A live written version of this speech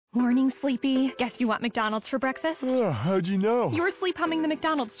Morning, Sleepy. Guess you want McDonald's for breakfast? Oh, how'd you know? You were sleep humming the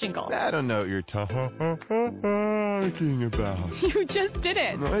McDonald's jingle. I don't know what you're talking about. You just did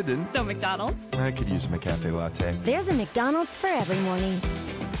it. No, I didn't. So McDonald's? I could use my cafe latte. There's a McDonald's for every morning.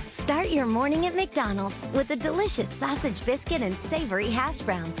 Start your morning at McDonald's with a delicious sausage biscuit and savory hash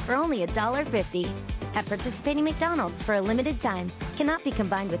browns for only $1.50. At participating McDonald's for a limited time. Cannot be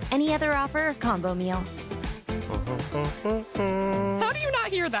combined with any other offer or combo meal. How do you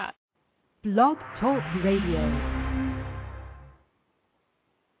not hear that? Blog Talk Radio.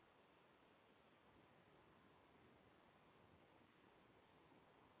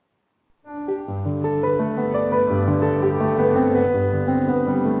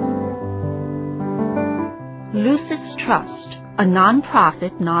 Lucid's Trust, a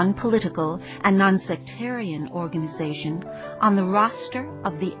non-profit, non-political, and non-sectarian organization on the roster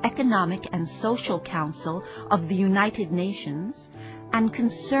of the Economic and Social Council of the United Nations, and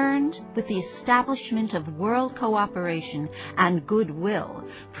concerned with the establishment of world cooperation and goodwill,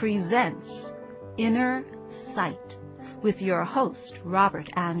 presents Inner Sight with your host, Robert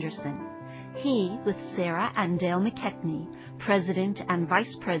Anderson. He, with Sarah and Dale McKechnie, President and Vice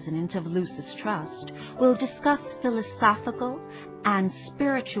President of Lucid's Trust, will discuss philosophical and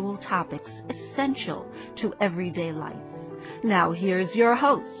spiritual topics essential to everyday life. Now here's your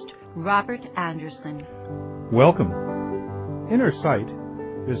host, Robert Anderson. Welcome. Inner sight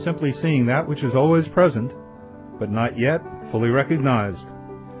is simply seeing that which is always present, but not yet fully recognized.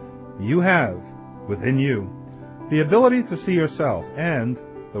 You have, within you, the ability to see yourself and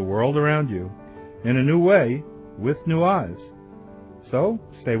the world around you in a new way with new eyes. So,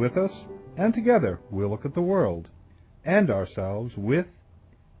 stay with us, and together we'll look at the world and ourselves with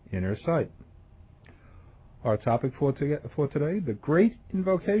inner sight. Our topic for today, the Great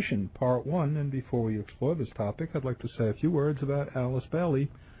Invocation, Part 1. And before we explore this topic, I'd like to say a few words about Alice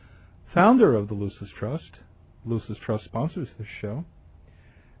Bailey, founder of the Lucid's Trust. Lucid's Trust sponsors this show.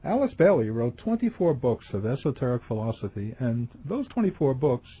 Alice Bailey wrote 24 books of esoteric philosophy, and those 24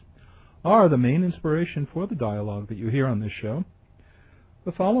 books are the main inspiration for the dialogue that you hear on this show.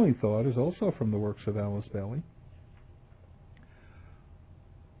 The following thought is also from the works of Alice Bailey.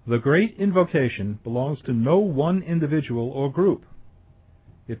 The Great Invocation belongs to no one individual or group.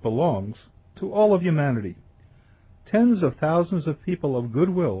 It belongs to all of humanity. Tens of thousands of people of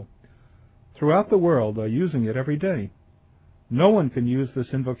goodwill throughout the world are using it every day. No one can use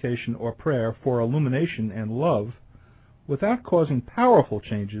this invocation or prayer for illumination and love without causing powerful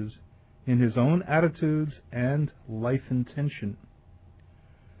changes in his own attitudes and life intention.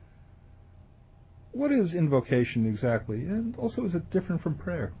 What is invocation exactly, and also is it different from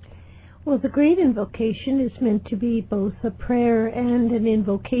prayer? Well, the Great Invocation is meant to be both a prayer and an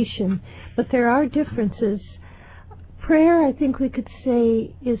invocation, but there are differences. Prayer, I think we could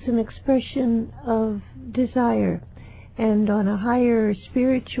say, is an expression of desire, and on a higher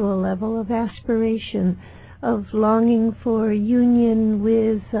spiritual level of aspiration, of longing for union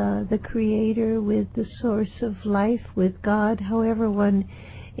with the Creator, with the source of life, with God, however one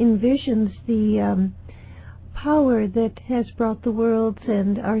envisions the power that has brought the worlds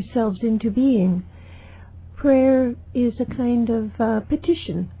and ourselves into being. Prayer is a kind of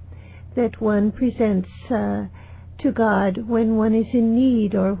petition that one presents to God when one is in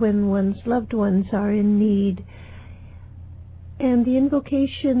need or when one's loved ones are in need. And the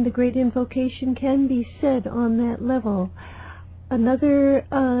invocation, the Great Invocation, can be said on that level. Another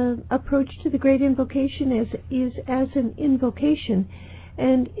approach to the Great Invocation is as an invocation.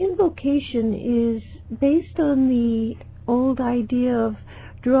 And invocation is based on the old idea of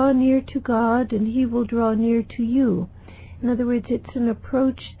draw near to God and He will draw near to you. In other words, it's an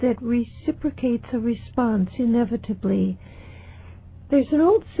approach that reciprocates a response inevitably. There's an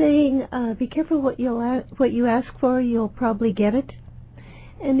old saying, be careful what you ask for, you'll probably get it.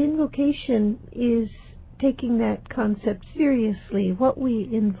 And invocation is taking that concept seriously. What we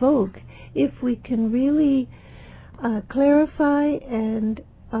invoke, if we can really clarify and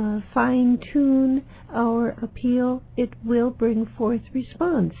fine-tune our appeal, it will bring forth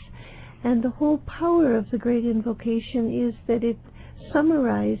response. And the whole power of the Great Invocation is that it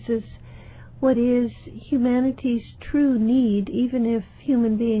summarizes what is humanity's true need, even if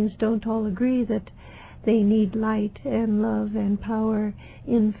human beings don't all agree that they need light and love and power.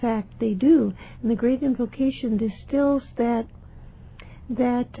 In fact, they do. And the Great Invocation distills that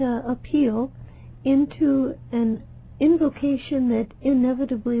appeal into an invocation that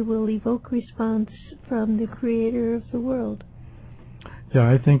inevitably will evoke response from the Creator of the world.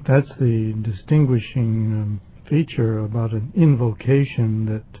 Yeah, I think that's the distinguishing feature about an invocation,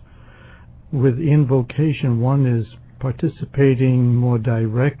 that with invocation one is participating more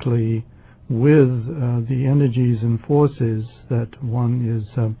directly with the energies and forces that one is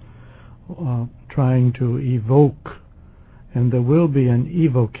trying to evoke. And there will be an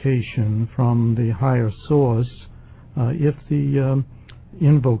evocation from the higher source if the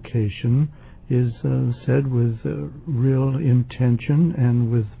invocation is said with real intention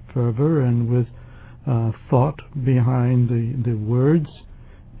and with fervor and with thought behind the words.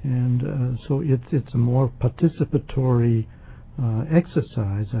 And so it's a more participatory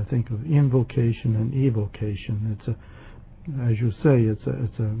exercise, I think, of invocation and evocation. It's as you say, it's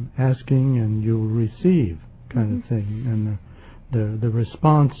a asking and you'll receive kind of thing, and the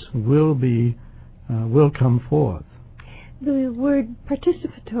response will come forth. The word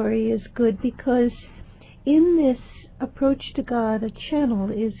participatory is good because in this approach to God, a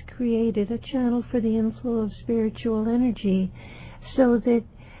channel is created, a channel for the inflow of spiritual energy, so that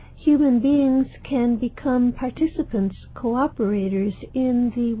human beings can become participants, cooperators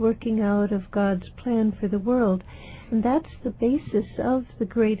in the working out of God's plan for the world. And that's the basis of the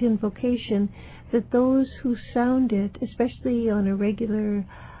Great Invocation, that those who sound it, especially on a regular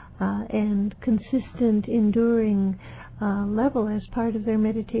and consistent, enduring level as part of their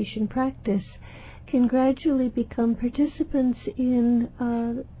meditation practice, can gradually become participants in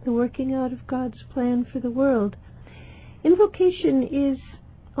the working out of God's plan for the world. Invocation is,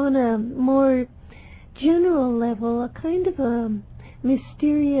 on a more general level, a kind of a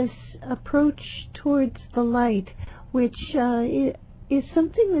mysterious approach towards the light, which is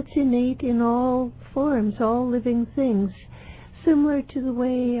something that's innate in all forms, all living things, similar to the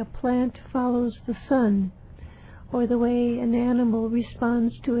way a plant follows the sun, or the way an animal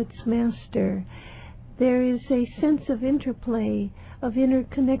responds to its master. There is a sense of interplay, of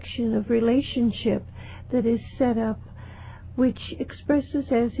interconnection, of relationship that is set up, which expresses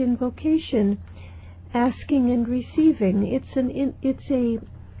as invocation, asking and receiving. It's a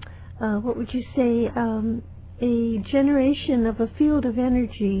what would you say, a generation of a field of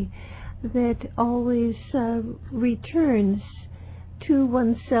energy that always returns to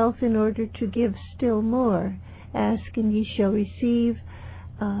oneself in order to give still more. Ask and ye shall receive,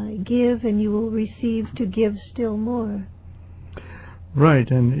 give and you will receive to give still more. Right,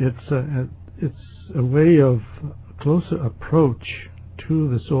 and it's a way of closer approach to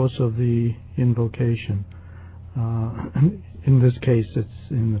the source of the invocation. In this case, it's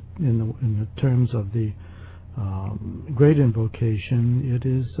in the terms of the Great Invocation. It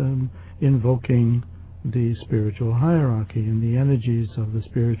is invoking the spiritual hierarchy and the energies of the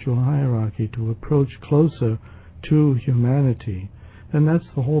spiritual hierarchy to approach closer to humanity. And that's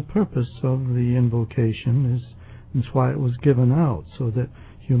the whole purpose of the invocation. That's why it was given out, so that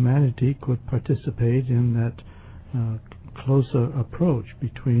humanity could participate in that closer approach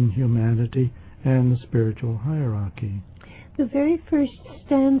between humanity and the spiritual hierarchy. The very first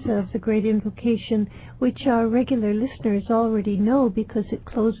stanza of the Great Invocation, which our regular listeners already know because it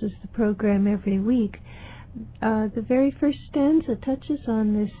closes the program every week, the very first stanza touches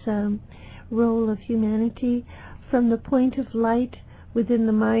on this role of humanity. From the point of light within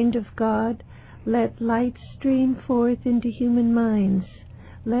the mind of God, let light stream forth into human minds.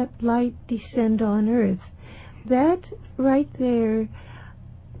 Let light descend on earth. That right there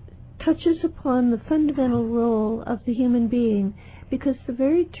touches upon the fundamental role of the human being, because the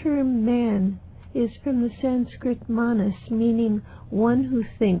very term man is from the Sanskrit manas, meaning one who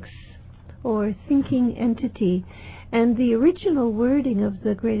thinks, or thinking entity. And the original wording of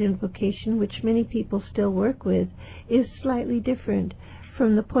the Great Invocation, which many people still work with, is slightly different.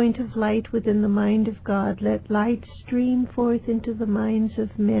 From the point of light within the mind of God, let light stream forth into the minds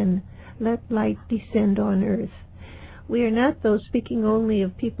of men. Let light descend on earth. We are not, though, speaking only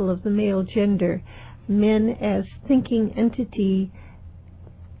of people of the male gender. Men as thinking entity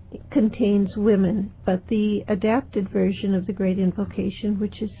contains women, but the adapted version of the Great Invocation,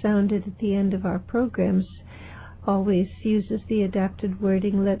 which is sounded at the end of our programs, always uses the adapted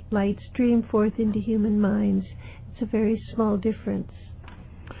wording, let light stream forth into human minds. It's a very small difference.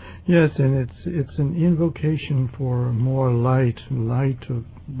 Yes, and it's an invocation for more light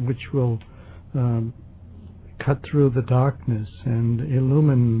which will cut through the darkness and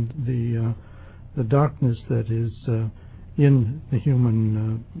illumine the darkness that is in the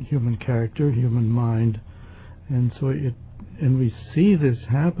human character, human mind. And so we see this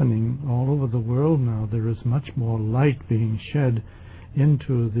happening all over the world now. There is much more light being shed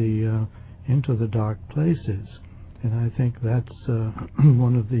into the dark places. And I think that's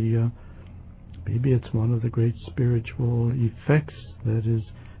one of the maybe it's one of the great spiritual effects that is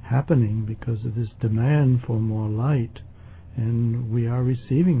happening because of this demand for more light, and we are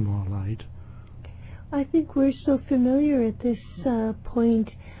receiving more light. I think we're so familiar at this point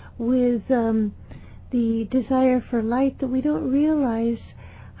with the desire for light that we don't realize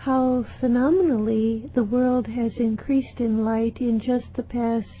how phenomenally the world has increased in light in just the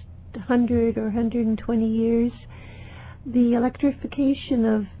past 100 or 120 years. The electrification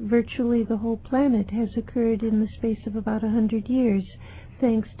of virtually the whole planet has occurred in the space of about 100 years,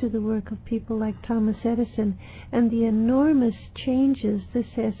 thanks to the work of people like Thomas Edison, and the enormous changes this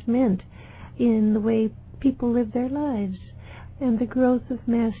has meant in the way people live their lives, and the growth of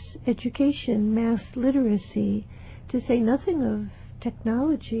mass education, mass literacy, to say nothing of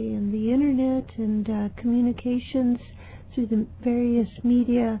technology and the internet and communications through the various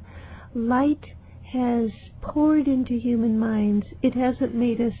media. Light has poured into human minds. It hasn't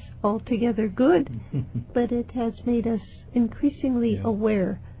made us altogether good, but it has made us increasingly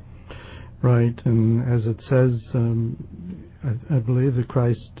aware. Right, and as it says, I believe that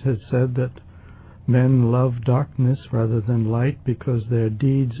Christ has said that men love darkness rather than light because their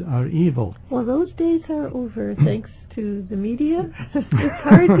deeds are evil. Well, those days are over, thanks to the media. It's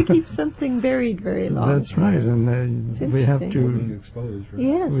hard to keep something buried very long. That's right, and we have to exposed, right?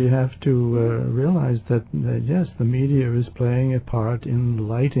 Yes. we have to realize that yes, the media is playing a part in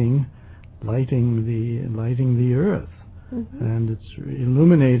lighting the earth, and it's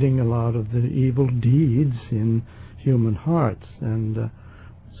illuminating a lot of the evil deeds in human hearts, and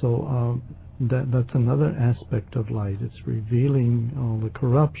so that's another aspect of light. It's revealing all the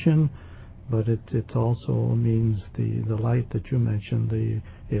corruption. But it also means the light that you mentioned, the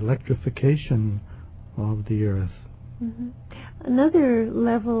electrification of the earth. Another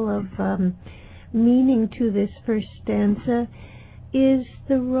level of meaning to this first stanza is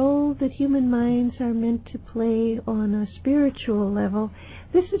the role that human minds are meant to play on a spiritual level.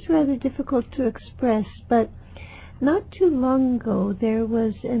 This is rather difficult to express, but not too long ago there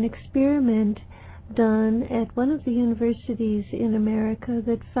was an experiment done at one of the universities in America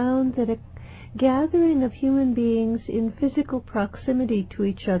that found that a gathering of human beings in physical proximity to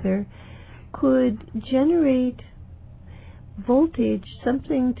each other could generate voltage,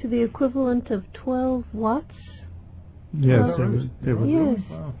 something to the equivalent of 12 watts. Yes, it would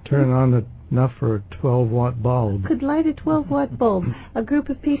turn on enough for a 12-watt bulb. Could light a 12-watt bulb. A group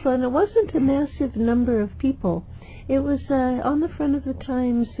of people, and it wasn't a massive number of people. It was on the front of the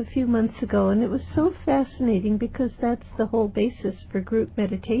Times a few months ago, and it was so fascinating because that's the whole basis for group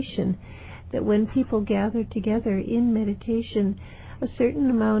meditation, that when people gather together in meditation, a certain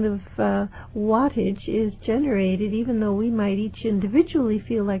amount of wattage is generated, even though we might each individually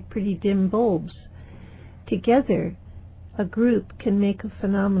feel like pretty dim bulbs. Together, a group can make a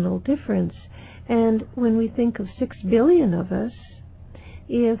phenomenal difference. And when we think of 6 billion of us,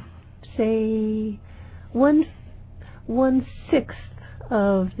 if, say, one-sixth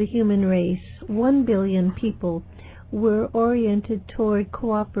of the human race, 1 billion people, were oriented toward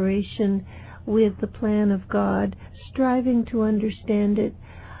cooperation with the plan of God, striving to understand it,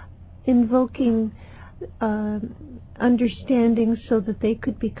 invoking understanding so that they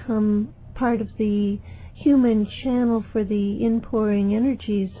could become part of the human channel for the inpouring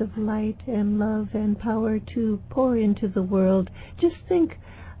energies of light and love and power to pour into the world. Just think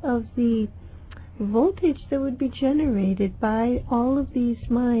of the voltage that would be generated by all of these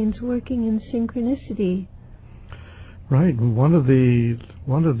minds working in synchronicity. Right. One of the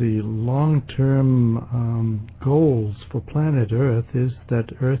long-term goals for planet Earth is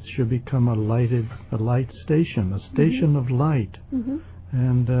that Earth should become a light station, a station of light.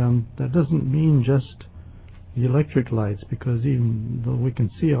 And that doesn't mean just the electric lights, because even though we can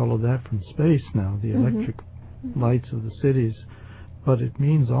see all of that from space now, the electric lights of the cities, but it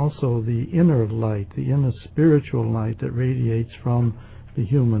means also the inner light, the inner spiritual light that radiates from the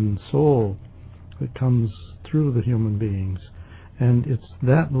human soul, that comes through the human beings. And it's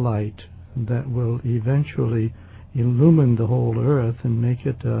that light that will eventually illumine the whole earth and make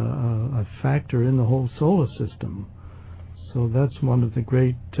it a factor in the whole solar system. So that's one of the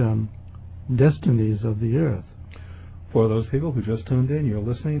great destinies of the earth. For those people who just tuned in, you're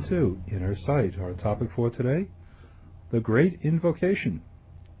listening to Inner Sight. Our topic for today, the Great Invocation,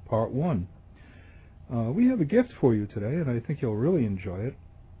 Part 1. We have a gift for you today, and I think you'll really enjoy it.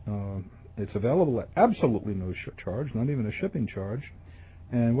 It's available at absolutely no charge, not even a shipping charge.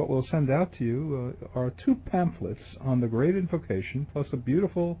 And what we'll send out to you are 2 pamphlets on the Great Invocation, plus a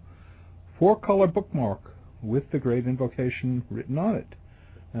beautiful 4-color bookmark with the Great Invocation written on it.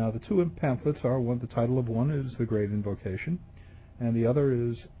 Now, the 2 pamphlets are, the title of one is The Great Invocation, and the other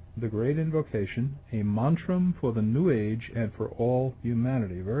is The Great Invocation, a Mantram for the New Age and for All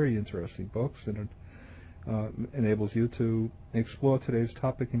Humanity. Very interesting books, and it enables you to explore today's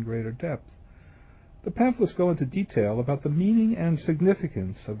topic in greater depth. The pamphlets go into detail about the meaning and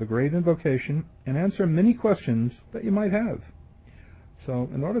significance of the Great Invocation and answer many questions that you might have. So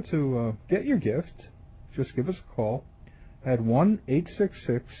in order to get your gift, just give us a call at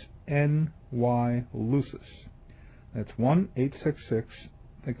 1-866-NY-LUCIS. That's 1-866,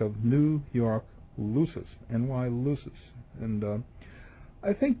 think of New York Lucis, NY-LUCIS. And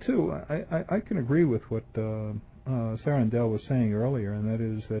I think, too, I can agree with what Sarah and Dale was saying earlier, and that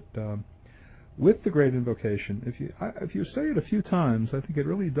is that with the Great Invocation, if you say it a few times, I think it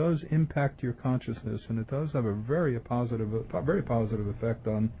really does impact your consciousness, and it does have a very positive effect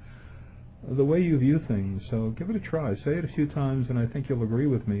on the way you view things. So give it a try. Say it a few times, and I think you'll agree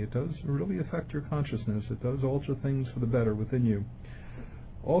with me. It does really affect your consciousness. It does alter things for the better within you.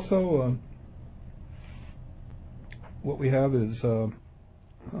 Also, what we have is a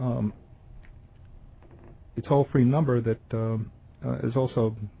toll-free number that is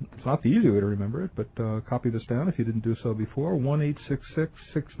also, it's not the easy way to remember it, but copy this down if you didn't do so before,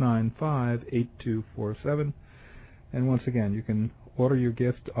 1-866-695-8247. And once again, you can order your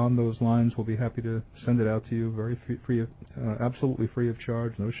gift on those lines. We'll be happy to send it out to you, absolutely free of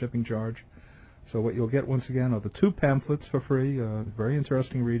charge, no shipping charge. So what you'll get once again are the 2 pamphlets for free, very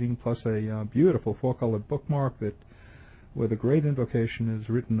interesting reading, plus a beautiful 4-colored bookmark where the Great Invocation is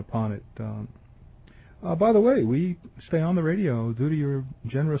written upon it. By the way, we stay on the radio due to your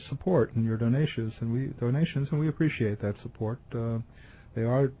generous support and your donations, and we appreciate that support. They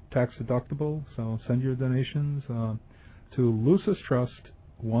are tax deductible, so send your donations to Lucis Trust,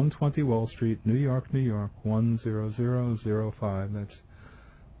 120 Wall Street, New York, New York, 10005. That's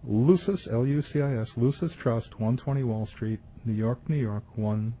Lucis, L-U-C-I-S, Lucis Trust, 120 Wall Street, New York, New York,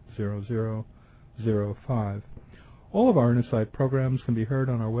 10005. All of our Inner Sight programs can be heard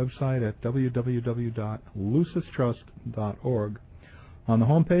on our website at www.lucistrust.org. On the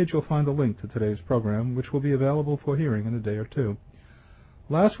homepage, you'll find a link to today's program, which will be available for hearing in a day or two.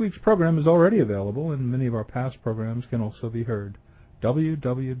 Last week's program is already available, and many of our past programs can also be heard.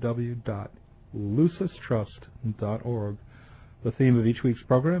 www.lucistrust.org. The theme of each week's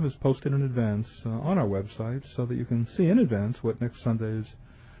program is posted in advance on our website so that you can see in advance what next Sunday's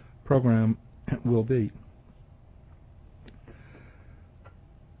program will be.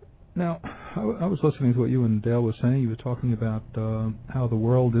 Now, I was listening to what you and Dale were saying. You were talking about how the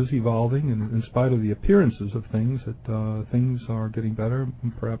world is evolving, and in spite of the appearances of things, that things are getting better,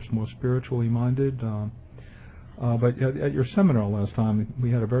 perhaps more spiritually minded. But at your seminar last time,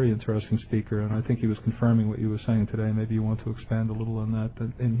 we had a very interesting speaker, and I think he was confirming what you were saying today. Maybe you want to expand a little on that.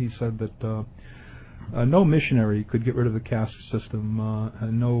 And he said that no missionary could get rid of the caste system,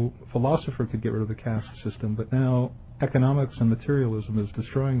 and no philosopher could get rid of the caste system, but now economics and materialism is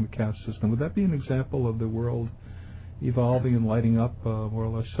destroying the caste system. Would that be an example of the world evolving and lighting up, more or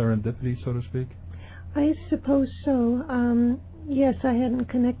less serendipity, so to speak? I suppose so. Yes, I hadn't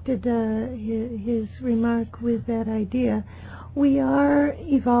connected his remark with that idea. We are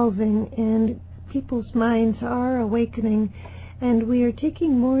evolving, and people's minds are awakening, and we are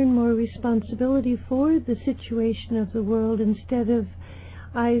taking more and more responsibility for the situation of the world instead of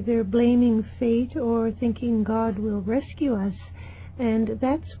either blaming fate or thinking God will rescue us. And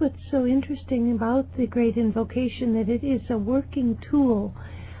that's what's so interesting about the Great Invocation, that it is a working tool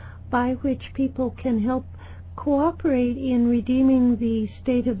by which people can help cooperate in redeeming the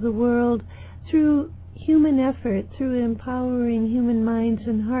state of the world through human effort, through empowering human minds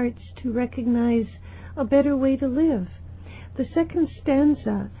and hearts to recognize a better way to live. The second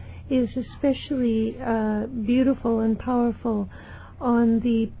stanza is especially beautiful and powerful on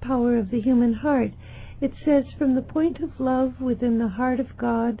the power of the human heart. It says, "From the point of love within the heart of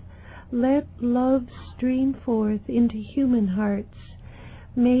God, let love stream forth into human hearts.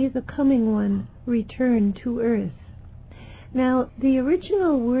 May the coming one return to earth." Now, the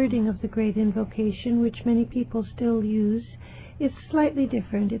original wording of the Great Invocation, which many people still use, is slightly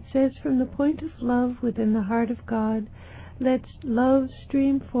different. It says, "From the point of love within the heart of God, let love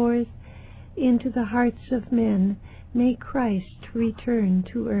stream forth into the hearts of men. May Christ return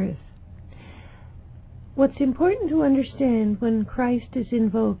to earth." What's important to understand when Christ is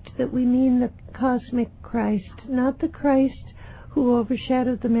invoked, that we mean the cosmic Christ, not the Christ who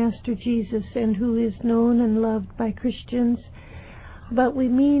overshadowed the Master Jesus and who is known and loved by Christians, but we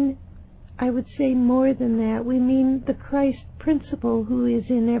mean, I would say more than that, we mean the Christ principle who is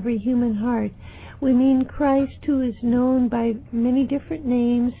in every human heart. We mean Christ who is known by many different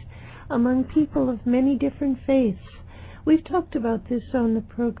names among people of many different faiths. We've talked about this on the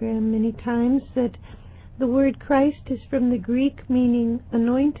program many times, that the word Christ is from the Greek meaning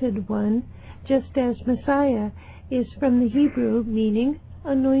anointed one, just as Messiah is from the Hebrew meaning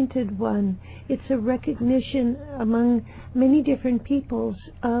anointed one. It's a recognition among many different peoples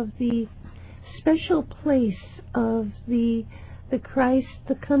of the special place of the Christ,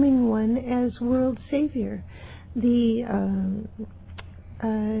 the coming one, as world savior. The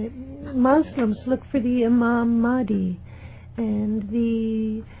Muslims look for the Imam Mahdi, and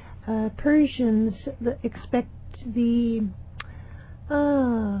the Persians expect the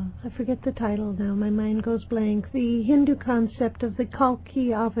I forget the title now, my mind goes blank. The Hindu concept of the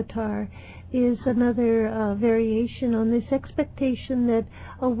Kalki avatar is another variation on this expectation that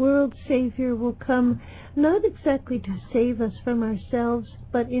a world savior will come not exactly to save us from ourselves,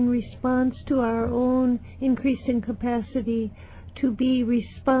 but in response to our own increasing capacity to be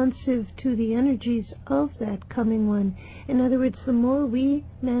responsive to the energies of that coming one. In other words, the more we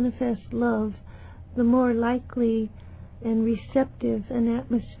manifest love, the more likely and receptive an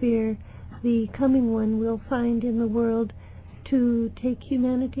atmosphere the coming one will find in the world to take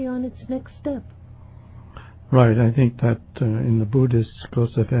humanity on its next step. Right, I think that in the Buddhists, of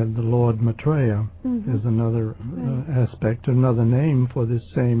course, they've had the Lord Maitreya as another aspect, another name for this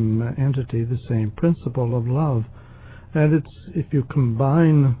same entity, the same principle of love. And it's, if you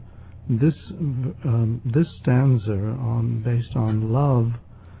combine this stanza based on love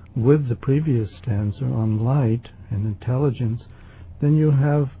with the previous stanza on light and intelligence, then you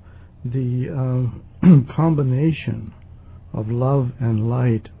have the combination of love and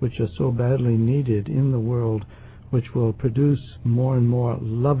light, which are so badly needed in the world, which will produce more and more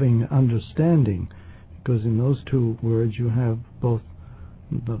loving understanding, because in those two words you have both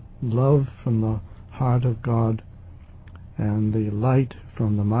the love from the heart of God and the light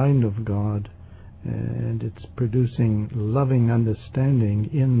from the mind of God, and it's producing loving understanding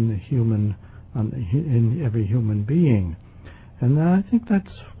in the human, in every human being. And I think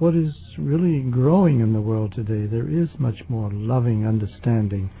that's what is really growing in the world today. There is much more loving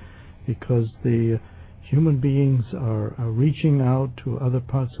understanding, because the human beings are reaching out to other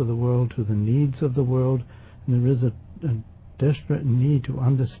parts of the world, to the needs of the world, and there is a desperate need to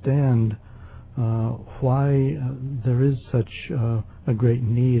understand why there is such a great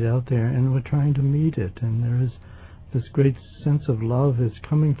need out there, and we're trying to meet it. And there is this great sense of love is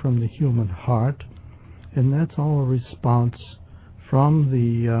coming from the human heart, and that's all a response from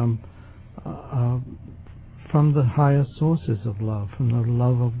the higher sources of love, from the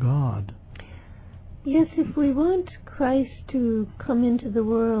love of God. Yes, if we want Christ to come into the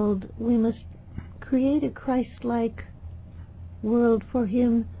world, we must create a Christ-like world for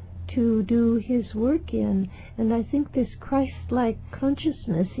him to do his work in. And I think this Christ-like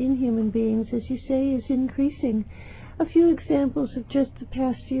consciousness in human beings, as you say, is increasing. A few examples of just the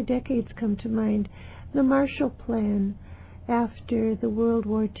past few decades come to mind. The Marshall Plan after the World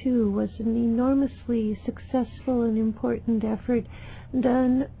War II was an enormously successful and important effort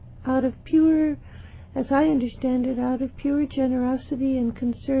done out of pure, as I understand it, out of pure generosity and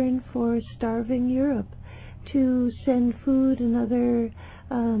concern for starving Europe, to send food and other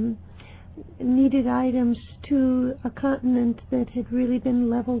needed items to a continent that had really been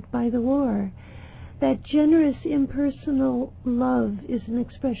leveled by the war. That generous, impersonal love is an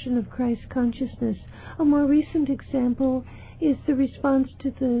expression of Christ consciousness. A more recent example is the response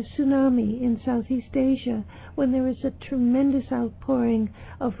to the tsunami in Southeast Asia, when there was a tremendous outpouring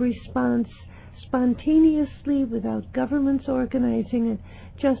of response, spontaneously, without governments organizing it,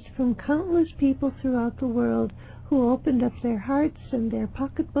 just from countless people throughout the world who opened up their hearts and their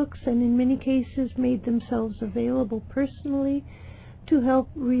pocketbooks, and in many cases made themselves available personally to help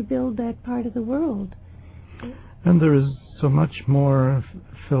rebuild that part of the world. And there is so much more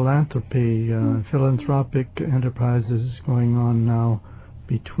philanthropy, philanthropic enterprises going on now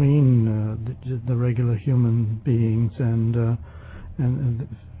between the regular human beings and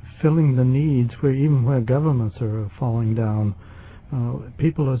filling the needs where governments are falling down.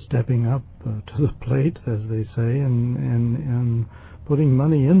 People are stepping up to the plate, as they say, and putting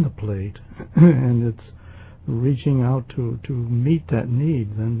money in the plate, and it's reaching out to meet that need,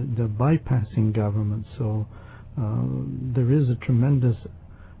 and they're bypassing government. So there is a tremendous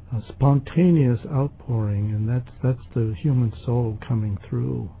spontaneous outpouring, and that's the human soul coming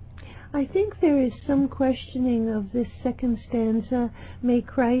through. I think there is some questioning of this second stanza, may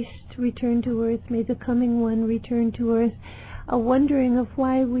Christ return to earth, may the coming one return to earth, a wondering of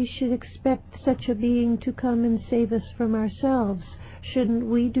why we should expect such a being to come and save us from ourselves. Shouldn't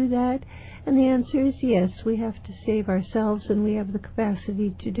we do that? And the answer is yes, we have to save ourselves, and we have the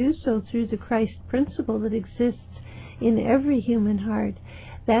capacity to do so through the Christ principle that exists in every human heart.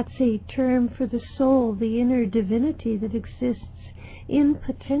 That's a term for the soul, the inner divinity that exists in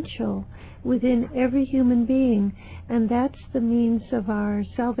potential within every human being, and that's the means of our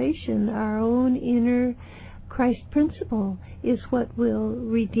salvation. Our own inner Christ principle is what will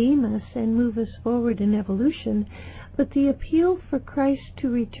redeem us and move us forward in evolution. But the appeal for Christ to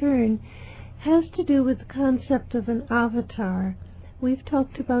return has to do with the concept of an avatar. We've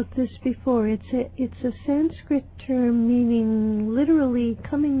talked about this before. It's a Sanskrit term meaning literally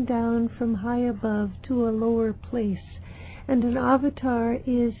coming down from high above to a lower place. And an avatar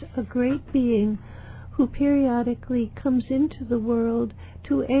is a great being who periodically comes into the world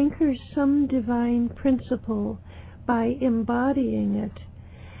to anchor some divine principle by embodying it.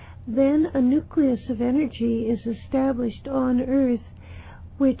 Then a nucleus of energy is established on Earth,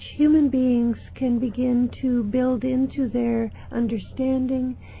 which human beings can begin to build into their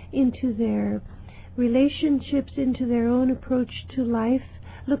understanding, into their relationships, into their own approach to life.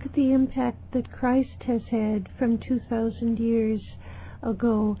 Look at the impact that Christ has had from 2,000 years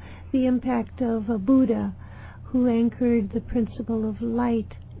ago, the impact of a Buddha who anchored the principle of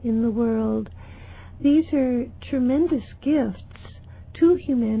light in the world. These are tremendous gifts to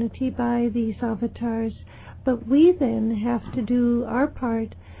humanity by these avatars, but we then have to do our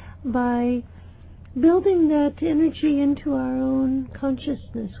part by building that energy into our own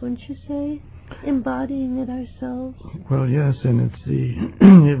consciousness, wouldn't you say? Embodying it ourselves. Well, yes, and it's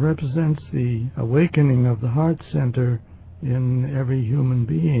it represents the awakening of the heart center in every human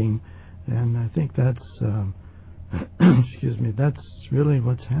being, and I think that's that's really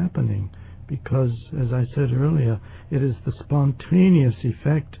what's happening, because, as I said earlier, it is the spontaneous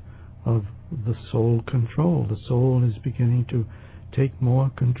effect of the soul control. The soul is beginning to take more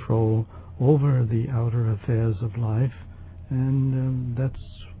control over the outer affairs of life, and that's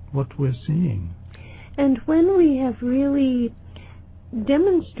what we're seeing. And when we have really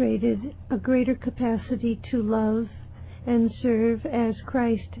demonstrated a greater capacity to love and serve as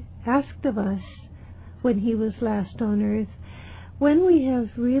Christ asked of us when he was last on earth, when we have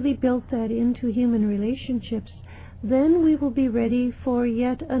really built that into human relationships, then we will be ready for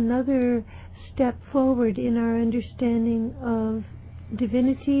yet another step forward in our understanding of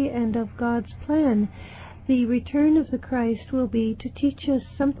divinity and of God's plan. The return of the Christ will be to teach us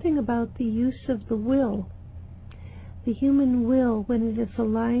something about the use of the will. The human will, when it is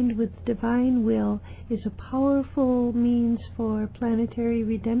aligned with divine will, is a powerful means for planetary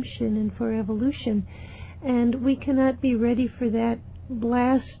redemption and for evolution. And we cannot be ready for that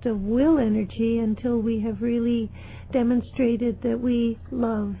blast of will energy until we have really demonstrated that we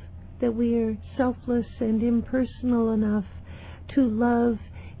love, that we are selfless and impersonal enough to love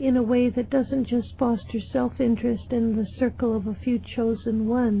in a way that doesn't just foster self-interest in the circle of a few chosen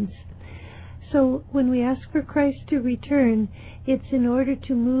ones. So when we ask for Christ to return, it's in order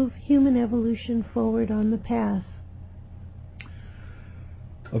to move human evolution forward on the path.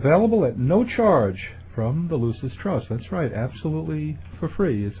 Available at no charge from the Lucis Trust. That's right, absolutely for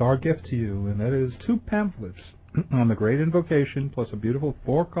free. It's our gift to you, and that is 2 pamphlets on the Great Invocation, plus a beautiful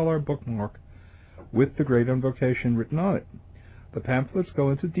 4-color bookmark with the Great Invocation written on it. The pamphlets go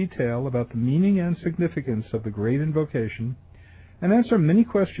into detail about the meaning and significance of the Great Invocation and answer many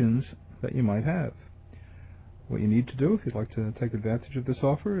questions that you might have. What you need to do, if you'd like to take advantage of this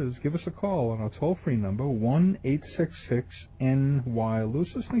offer, is give us a call on our toll-free number,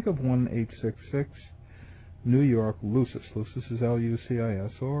 1-866-NY-LUCIS. Think of 1-866-New York Lucis. Lucis is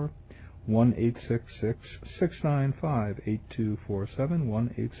L-U-C-I-S, or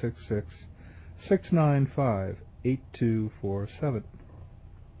 1-866-695-8247, 1-866-695-8247.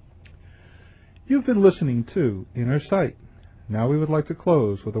 You've been listening to Inner Sight. Now we would like to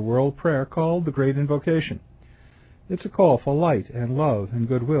close with a world prayer called the Great Invocation. It's a call for light and love and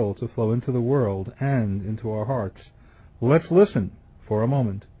goodwill to flow into the world and into our hearts. Let's listen for a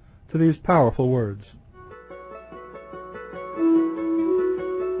moment to these powerful words.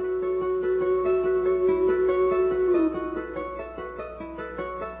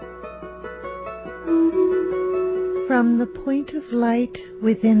 From the point of light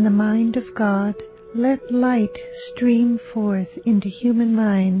within the mind of God, let light stream forth into human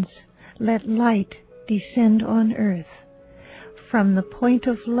minds. Let light descend on earth. From the point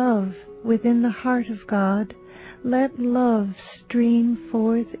of love within the heart of God, let love stream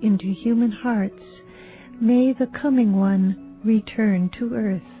forth into human hearts. May the coming one return to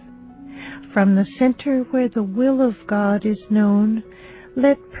earth. From the center where the will of God is known,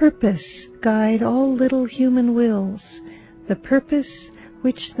 let purpose guide all little human wills, the purpose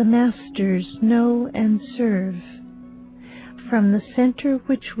which the masters know and serve. From the center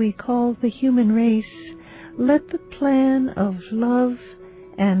which we call the human race, let the plan of love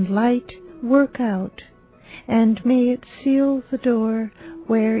and light work out. and may it seal the door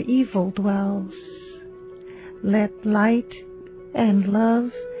where evil dwells. Let light and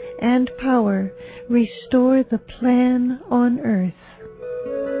love and power restore the plan on earth.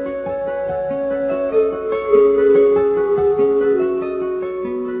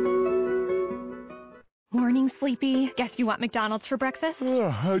 Morning, Sleepy. Guess you want McDonald's for breakfast? Oh,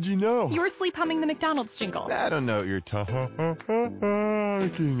 how'd you know? You were asleep humming the McDonald's jingle. I don't know what you're talking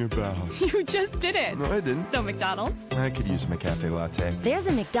about. You just did it. No, I didn't. So McDonald's? I could use my cafe latte. There's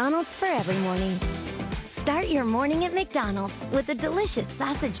a McDonald's for every morning. Start your morning at McDonald's with a delicious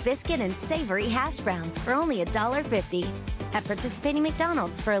sausage biscuit and savory hash browns for only $1.50. At participating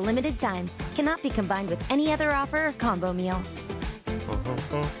McDonald's for a limited time. Cannot be combined with any other offer or combo meal.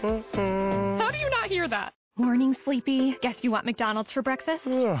 How do you not hear that? Morning, Sleepy. Guess you want McDonald's for breakfast?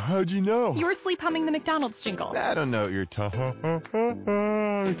 Oh, how'd you know? You were asleep humming the McDonald's jingle. I don't know what you're talking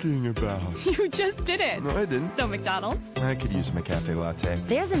about. You just did it. No, I didn't. So McDonald's? I could use my cafe latte.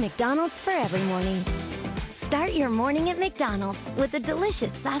 There's a McDonald's for every morning. Start your morning at McDonald's with a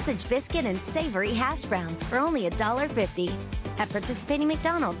delicious sausage biscuit and savory hash browns for only $1.50. At participating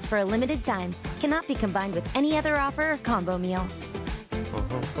McDonald's for a limited time. Cannot be combined with any other offer or combo meal.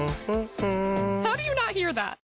 How do you not hear that?